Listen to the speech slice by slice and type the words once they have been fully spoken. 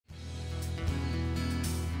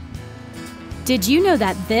Did you know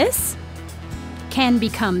that this can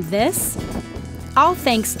become this, all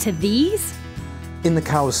thanks to these? In the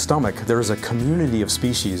cow's stomach, there's a community of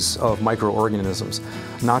species of microorganisms,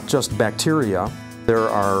 not just bacteria. There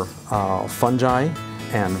are fungi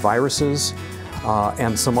and viruses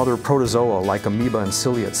and some other protozoa like amoeba and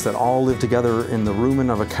ciliates that all live together in the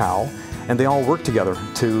rumen of a cow, and they all work together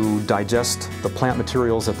to digest the plant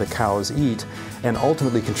materials that the cows eat and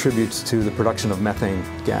ultimately contributes to the production of methane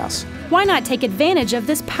gas. Why not take advantage of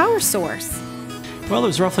this power source? Well,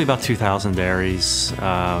 there's roughly about 2,000 dairies,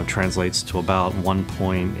 translates to about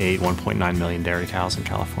 1.8, 1.9 million dairy cows in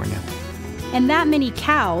California. And that many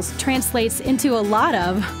cows translates into a lot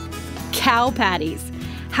of cow patties.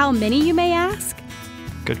 How many, you may ask?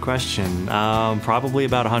 Good question. Probably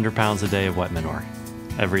about 100 pounds a day of wet manure.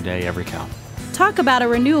 Every day, every cow. Talk about a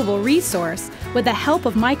renewable resource. With the help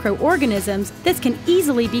of microorganisms, this can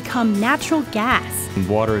easily become natural gas. And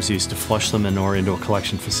water is used to flush the manure into a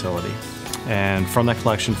collection facility. And from that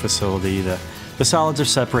collection facility, the solids are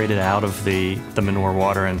separated out of the manure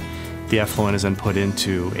water, and the effluent is then put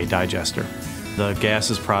into a digester. The gas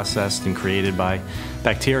is processed and created by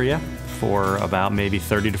bacteria for about maybe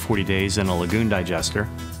 30 to 40 days in a lagoon digester.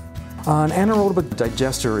 An anaerobic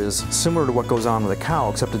digester is similar to what goes on with a cow,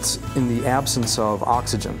 except it's in the absence of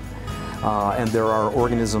oxygen. And there are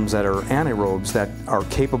organisms that are anaerobes that are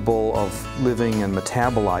capable of living and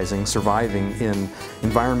metabolizing, surviving in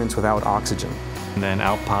environments without oxygen. And then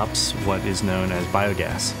out pops what is known as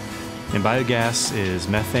biogas. And biogas is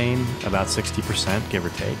methane, about 60%, give or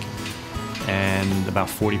take. And about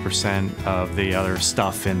 40% of the other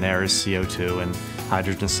stuff in there is CO2 and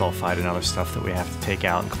hydrogen sulfide and other stuff that we have to take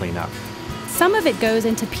out and clean up. Some of it goes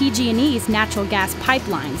into pg&e's natural gas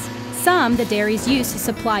pipelines. Some the dairies use to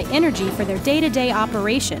supply energy for their day-to-day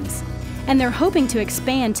operations. And they're hoping to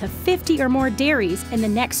expand to 50 or more dairies in the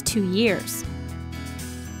next 2 years.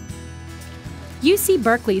 UC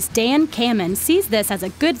Berkeley's Dan Kamen sees this as a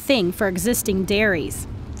good thing for existing dairies.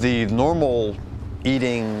 The normal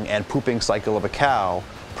eating and pooping cycle of a cow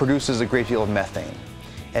produces a great deal of methane.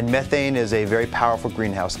 And methane is a very powerful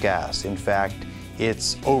greenhouse gas. In fact,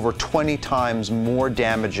 it's over 20 times more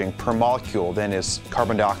damaging per molecule than is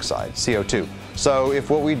carbon dioxide, CO2. So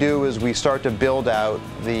if what we do is we start to build out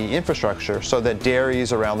the infrastructure so that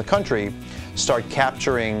dairies around the country start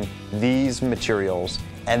capturing these materials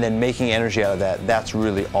and then making energy out of that, that's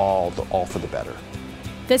really all for the better.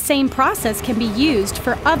 The same process can be used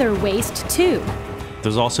for other waste too.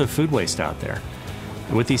 There's also food waste out there.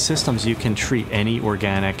 With these systems, you can treat any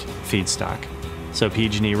organic feedstock. So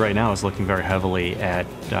PG&E right now is looking very heavily at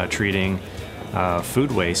treating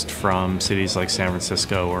food waste from cities like San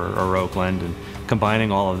Francisco or Oakland and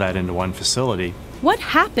combining all of that into one facility. What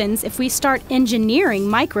happens if we start engineering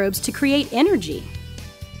microbes to create energy?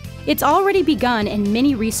 It's already begun in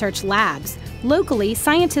many research labs. Locally,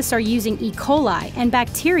 scientists are using E. coli and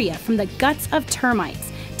bacteria from the guts of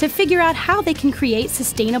termites to figure out how they can create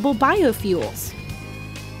sustainable biofuels.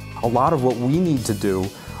 A lot of what we need to do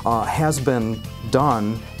has been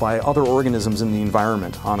done by other organisms in the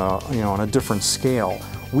environment on a different scale.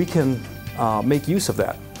 We can make use of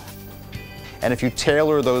that. And if you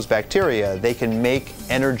tailor those bacteria, they can make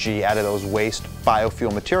energy out of those waste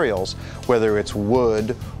biofuel materials, whether it's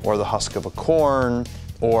wood or the husk of a corn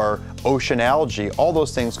or ocean algae. All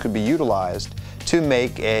those things could be utilized to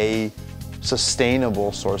make a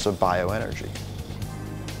sustainable source of bioenergy.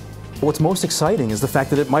 What's most exciting is the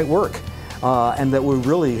fact that it might work and that we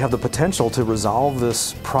really have the potential to resolve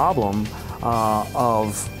this problem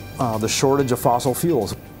of the shortage of fossil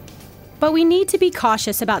fuels. But we need to be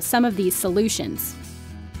cautious about some of these solutions.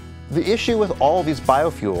 The issue with all of these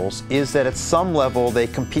biofuels is that at some level they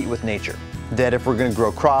compete with nature. That if we're going to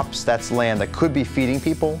grow crops, that's land that could be feeding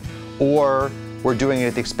people, or we're doing it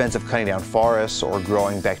at the expense of cutting down forests or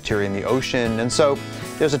growing bacteria in the ocean. And so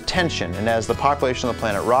there's a tension, and as the population of the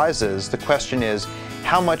planet rises, the question is,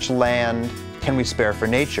 how much land can we spare for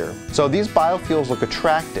nature? So these biofuels look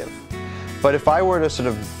attractive, but if I were to sort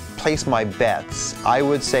of place my bets, I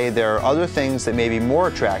would say there are other things that may be more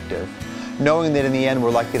attractive, knowing that in the end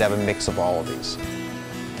we're likely to have a mix of all of these.